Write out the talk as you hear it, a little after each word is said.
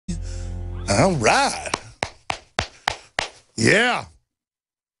All right. Yeah.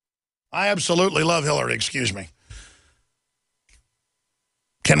 I absolutely love Hillary, excuse me.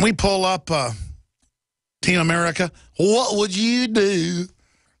 Can we pull up Team America? What would you do?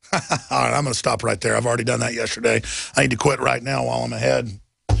 All right, I'm going to stop right there. I've already done that yesterday. I need to quit right now while I'm ahead.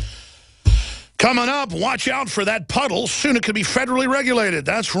 Coming up, watch out for that puddle. Soon it could be federally regulated.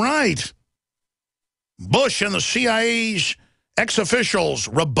 That's right. Bush and the CIA's ex-officials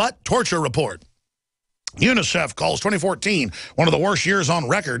rebut torture report. UNICEF calls 2014 one of the worst years on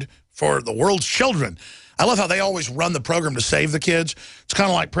record for the world's children. I love how they always run the program to save the kids. It's kind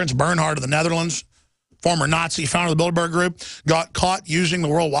of like Prince Bernhard of the Netherlands, former Nazi founder of the Bilderberg Group, got caught using the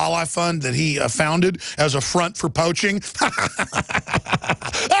World Wildlife Fund that he founded as a front for poaching.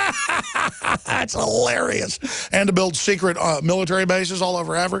 That's hilarious. And to build secret military bases all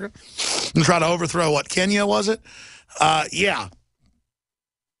over Africa and try to overthrow, what, Kenya, was it? Yeah.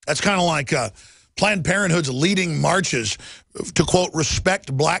 That's kind of like Planned Parenthood's leading marches to, quote,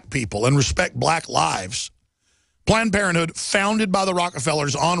 respect black people and respect black lives. Planned Parenthood, founded by the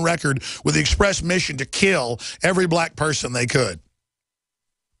Rockefellers, on record with the express mission to kill every black person they could.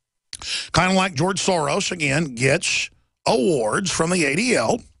 Kind of like George Soros, again, gets awards from the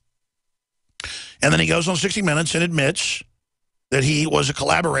ADL, and then he goes on 60 Minutes and admits that he was a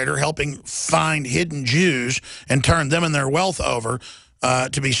collaborator helping find hidden Jews and turn them and their wealth over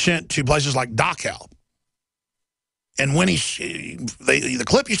to be sent to places like Dachau. And when the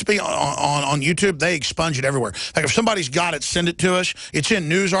clip used to be on YouTube, they expunge it everywhere. Like if somebody's got it, send it to us. It's in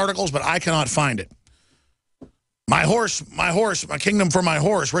news articles, but I cannot find it. My kingdom for my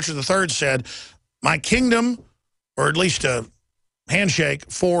horse, Richard III said, my kingdom, or at least a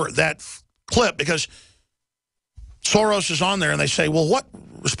handshake for that clip, because Soros is on there and they say, well, what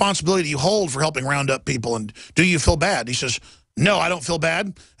responsibility do you hold for helping round up people, and do you feel bad? He says, no, I don't feel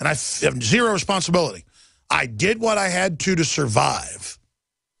bad, and I have zero responsibility. I did what I had to survive.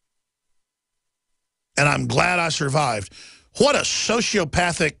 And I'm glad I survived. What a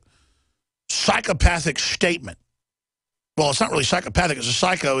sociopathic, psychopathic statement. Well, it's not really psychopathic, because a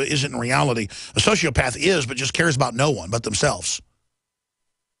psycho isn't in reality. A sociopath is, but just cares about no one but themselves.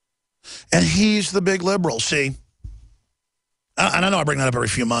 And he's the big liberal, see? And I know I bring that up every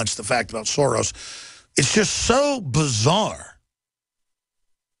few months, the fact about Soros. It's just so bizarre.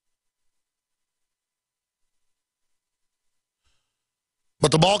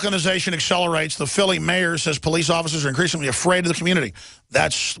 But the balkanization accelerates. The Philly mayor says police officers are increasingly afraid of the community.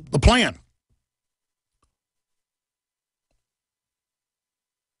 That's the plan.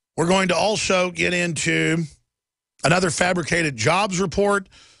 We're going to also get into another fabricated jobs report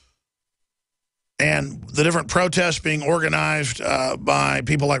and the different protests being organized by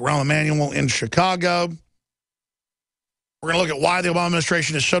people like Rahm Emanuel in Chicago. We're going to look at why the Obama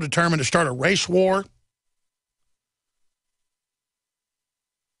administration is so determined to start a race war.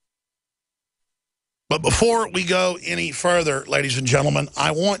 But before we go any further, ladies and gentlemen,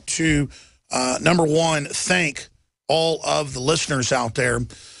 I want to, number one, thank all of the listeners out there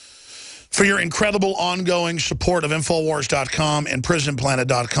for your incredible ongoing support of Infowars.com and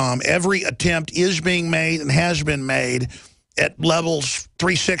PrisonPlanet.com. Every attempt is being made and has been made at levels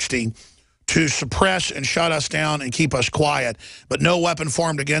 360 to suppress and shut us down and keep us quiet. But no weapon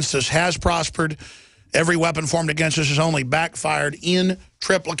formed against us has prospered. Every weapon formed against us has only backfired in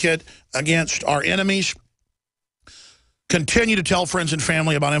triplicate against our enemies. Continue to tell friends and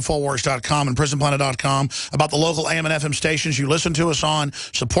family about Infowars.com and PrisonPlanet.com, about the local AM and FM stations you listen to us on.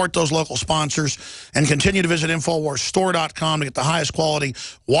 Support those local sponsors. And continue to visit InfoWarsStore.com to get the highest quality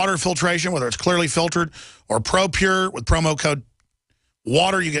water filtration, whether it's clearly filtered or ProPure. With promo code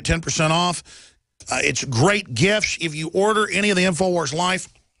WATER, you get 10% off. It's great gifts. If you order any of the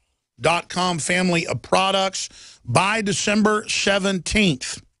InfoWarsLife.com family of products by December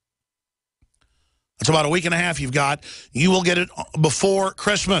 17th, that's about a week and a half you've got, you will get it before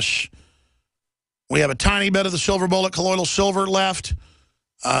Christmas. We have a tiny bit of the Silver Bullet Colloidal Silver left.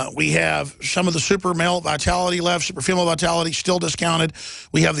 We have some of the Super Male Vitality left, Super Female Vitality still discounted.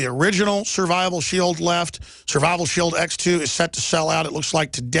 We have the original Survival Shield left. Survival Shield X2 is set to sell out, it looks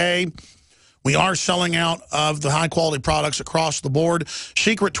like, today. We are selling out of the high-quality products across the board.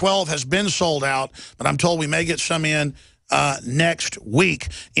 Secret 12 has been sold out, but I'm told we may get some in next week.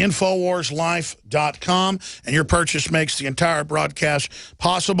 InfoWarsLife.com, and your purchase makes the entire broadcast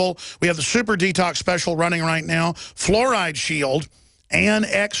possible. We have the Super Detox Special running right now. Fluoride Shield and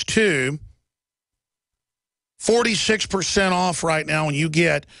X2, 46% off right now when you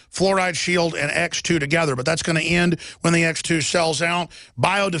get Fluoride Shield and X2 together, but that's going to end when the X2 sells out.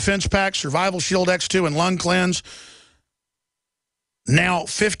 Bio Defense Pack, Survival Shield X2, and Lung Cleanse, now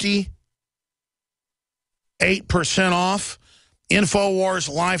 50% 8% off. InfoWars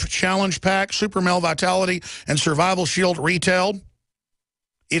Life Challenge Pack, Super Male Vitality, and Survival Shield retail.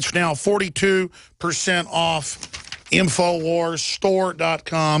 It's now 42% off.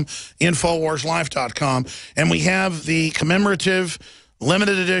 InfoWarsStore.com, InfoWarsLife.com. And we have the commemorative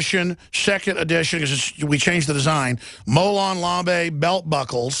limited edition, second edition, because we changed the design, Molon Labe belt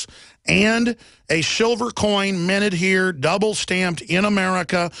buckles, and a silver coin minted here, double stamped in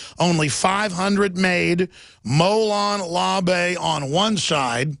America, only 500 made, Molon Labe on one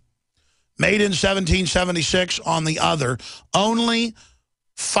side, made in 1776 on the other. Only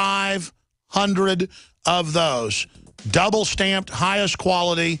 500 of those. Double stamped, highest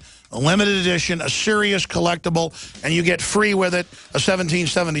quality, a limited edition, a serious collectible, and you get free with it a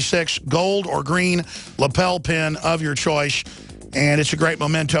 1776 gold or green lapel pin of your choice. And it's a great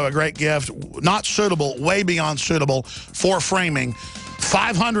memento, a great gift. Not suitable, way beyond suitable for framing.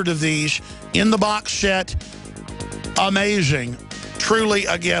 500 of these in the box set. Amazing. Truly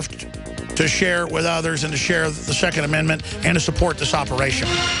a gift to share with others and to share the Second Amendment and to support this operation.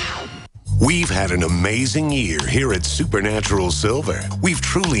 We've had an amazing year here at Supernatural Silver. We've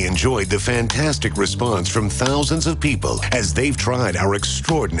truly enjoyed the fantastic response from thousands of people as they've tried our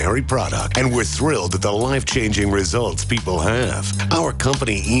extraordinary product, and we're thrilled at the life-changing results people have. Our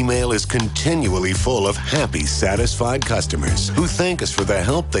company email is continually full of happy, satisfied customers who thank us for the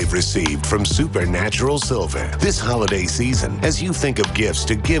help they've received from Supernatural Silver. This holiday season, as you think of gifts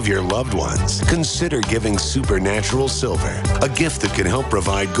to give your loved ones, consider giving Supernatural Silver, a gift that can help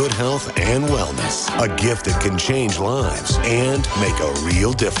provide good health and wellness, a gift that can change lives and make a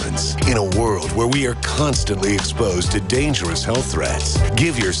real difference. In a world where we are constantly exposed to dangerous health threats,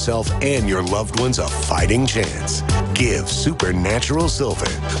 give yourself and your loved ones a fighting chance. Give Supernatural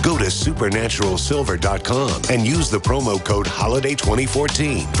Silver. Go to supernaturalsilver.com and use the promo code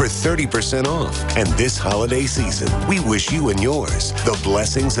HOLIDAY2014 for 30% off. And this holiday season, we wish you and yours the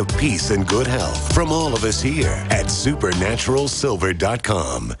blessings of peace and good health from all of us here at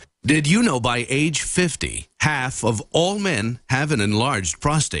supernaturalsilver.com. Did you know by age 50, half of all men have an enlarged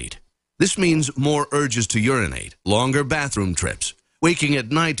prostate? This means more urges to urinate, longer bathroom trips, waking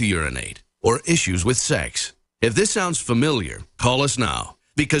at night to urinate, or issues with sex. If this sounds familiar, call us now,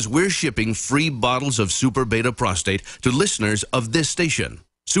 because we're shipping free bottles of Super Beta Prostate to listeners of this station.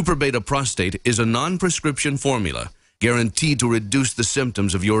 Super Beta Prostate is a non-prescription formula guaranteed to reduce the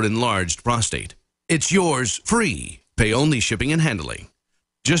symptoms of your enlarged prostate. It's yours free. Pay only shipping and handling.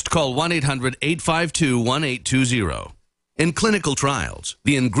 Just call 1-800-852-1820. In clinical trials,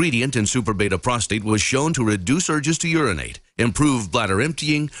 the ingredient in Super Beta Prostate was shown to reduce urges to urinate, improve bladder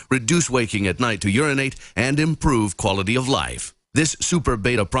emptying, reduce waking at night to urinate, and improve quality of life. This Super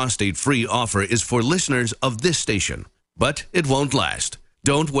Beta Prostate free offer is for listeners of this station, but it won't last.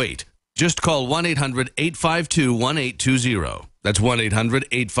 Don't wait. Just call 1-800-852-1820. That's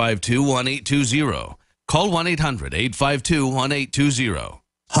 1-800-852-1820. Call 1-800-852-1820.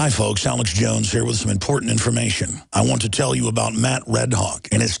 Hi, folks. Alex Jones here with some important information. I want to tell you about Matt Redhawk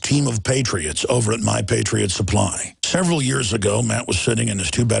and his team of patriots over at My Patriot Supply. Several years ago, Matt was sitting in his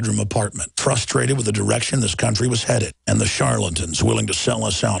two-bedroom apartment, frustrated with the direction this country was headed and the charlatans willing to sell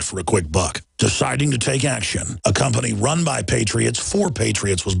us out for a quick buck. Deciding to take action, a company run by patriots for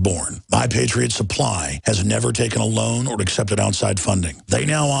patriots was born. My Patriot Supply has never taken a loan or accepted outside funding. They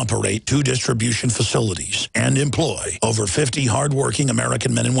now operate 2 distribution facilities and employ over 50 hardworking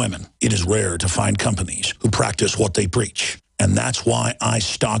American men and women. It is rare to find companies who practice what they preach. And that's why I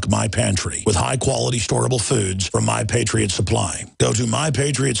stock my pantry with high-quality storable foods from My Patriot Supply. Go to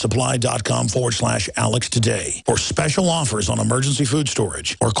mypatriotsupply.com/Alex today for special offers on emergency food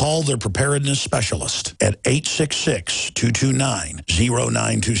storage, or call their preparedness specialist at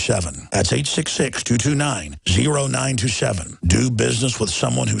 866-229-0927. That's 866-229-0927. Do business with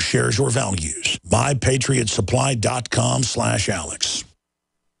someone who shares your values. mypatriotsupply.com/Alex.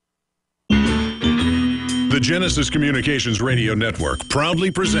 The Genesis Communications Radio Network proudly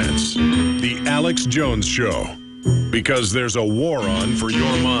presents The Alex Jones Show, because there's a war on for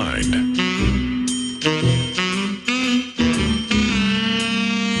your mind.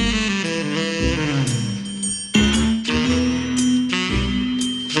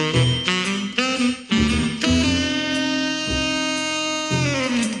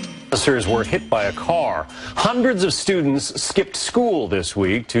 Officers were hit by a car. Hundreds of students skipped school this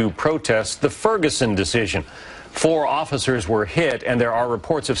week to protest the Ferguson decision. 4 officers were hit, and there are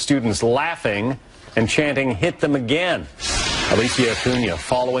reports of students laughing and chanting, "Hit them again." Alicia Acuna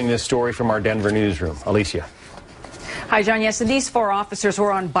following this story from our Denver newsroom. Alicia. Hi, John. Yes, and these 4 officers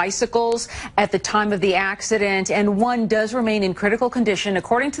were on bicycles at the time of the accident, and one does remain in critical condition,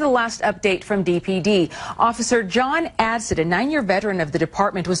 according to the last update from DPD. Officer John Adsit, a 9-year veteran of the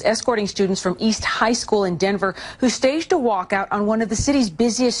department, was escorting students from East High School in Denver who staged a walkout on one of the city's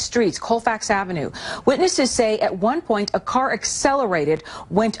busiest streets, Colfax Avenue. Witnesses say at one point a car accelerated,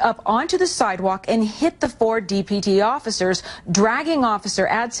 went up onto the sidewalk, and hit the 4 DPD officers, dragging Officer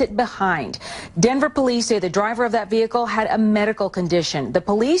Adsit behind. Denver police say the driver of that vehicle had a medical condition. The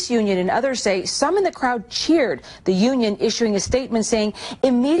police union and others say some in the crowd cheered, the union issuing a statement saying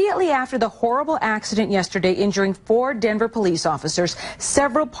immediately after the horrible accident yesterday injuring 4 Denver police officers,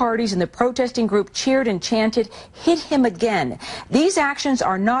 several parties in the protesting group cheered and chanted, "Hit him again." These actions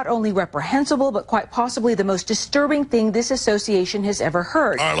are not only reprehensible, but quite possibly the most disturbing thing this association has ever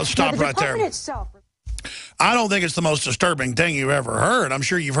heard. All right, let's stop right there. I don't think it's the most disturbing thing you've ever heard. I'm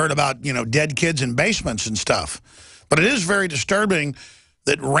sure you've heard about, dead kids in basements and stuff. But it is very disturbing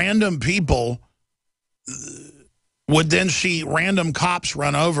that random people would then see random cops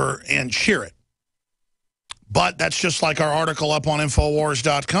run over and cheer it. But that's just like our article up on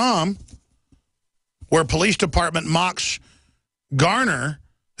Infowars.com, where police department mocks Garner,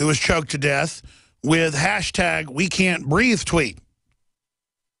 who was choked to death, with hashtag "We Can't Breathe" tweet.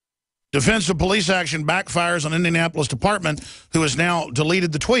 Defensive police action backfires on Indianapolis department, who has now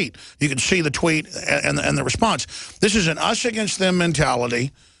deleted the tweet. You can see the tweet and the response. This is an us against them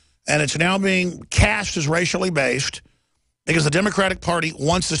mentality, and it's now being cast as racially based because the Democratic Party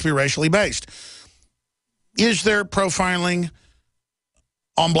wants this to be racially based. Is there profiling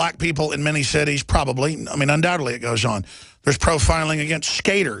on black people in many cities? Probably. I mean, undoubtedly it goes on. There's profiling against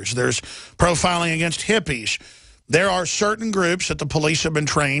skaters. There's profiling against hippies. There are certain groups that the police have been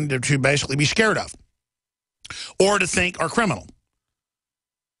trained to basically be scared of or to think are criminal.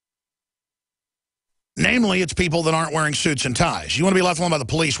 Namely, it's people that aren't wearing suits and ties. You want to be left alone by the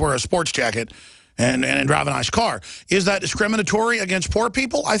police, wear a sports jacket, and drive a nice car. Is that discriminatory against poor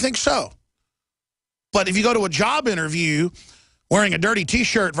people? I think so. But if you go to a job interview wearing a dirty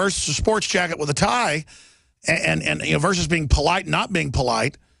T-shirt versus a sports jacket with a tie, and versus being polite and not being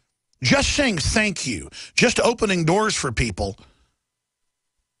polite, just saying thank you, just opening doors for people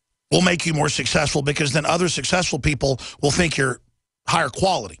will make you more successful, because then other successful people will think you're higher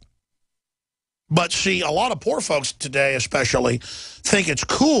quality. But see, a lot of poor folks today especially think it's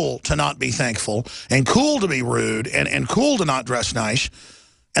cool to not be thankful and cool to be rude and cool to not dress nice.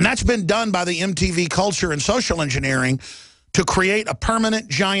 And that's been done by the MTV culture and social engineering to create a permanent,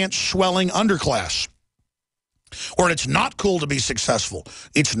 giant, swelling underclass, where it's not cool to be successful.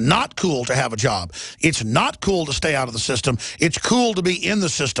 It's not cool to have a job. It's not cool to stay out of the system. It's cool to be in the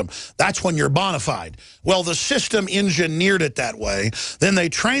system. That's when you're bona fide. Well, the system engineered it that way. Then they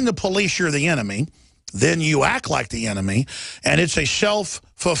train the police you're the enemy. Then you act like the enemy. And it's a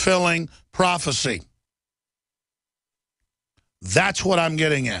self-fulfilling prophecy. That's what I'm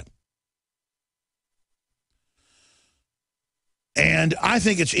getting at. And I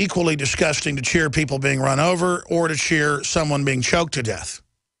think it's equally disgusting to cheer people being run over or to cheer someone being choked to death.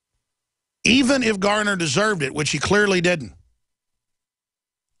 Even if Garner deserved it, which he clearly didn't,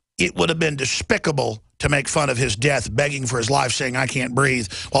 it would have been despicable to make fun of his death, begging for his life, saying, "I can't breathe,"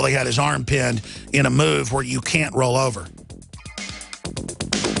 while they had his arm pinned in a move where you can't roll over.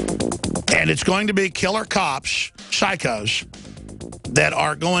 And it's going to be killer cops, psychos, that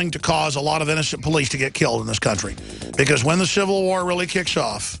are going to cause a lot of innocent police to get killed in this country. Because when the Civil War really kicks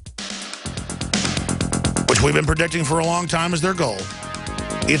off, which we've been predicting for a long time is their goal,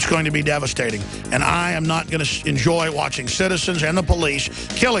 it's going to be devastating. And I am not going to enjoy watching citizens and the police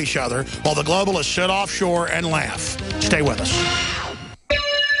kill each other while the globalists sit offshore and laugh. Stay with us.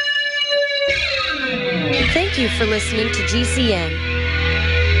 Thank you for listening to GCN.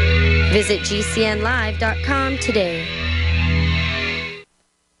 Visit GCNlive.com today.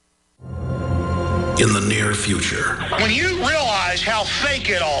 In the near future. When you realize how fake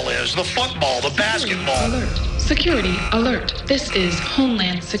it all is, the football, the basketball. Alert. Security alert. This is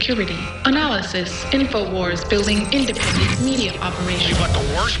Homeland Security. Analysis. Infowars building independent media operations. We let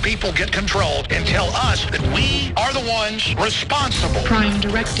the worst people get controlled and tell us that we are the ones responsible. Prime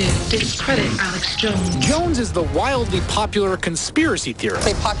directive. Discredit Alex Jones. Jones is the wildly popular conspiracy theorist.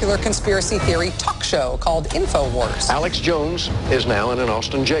 A popular conspiracy theory talk show called Infowars. Alex Jones is now in an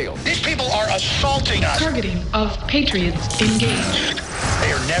Austin jail. These people are assaulting us. Targeting of patriots engaged.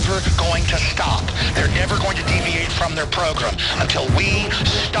 They are never going to stop. They're never going to deviate from their program until we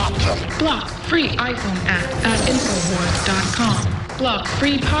stop them. Block free iPhone app at Infowars.com. Block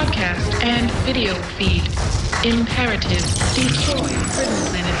free podcast and video feed. Imperative. Destroy Prison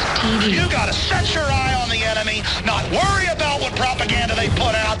Planet TV. You gotta set your eye on the enemy, not worry about what propaganda they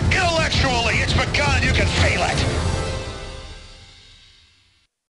put out. Intellectually, it's begun and you can feel it.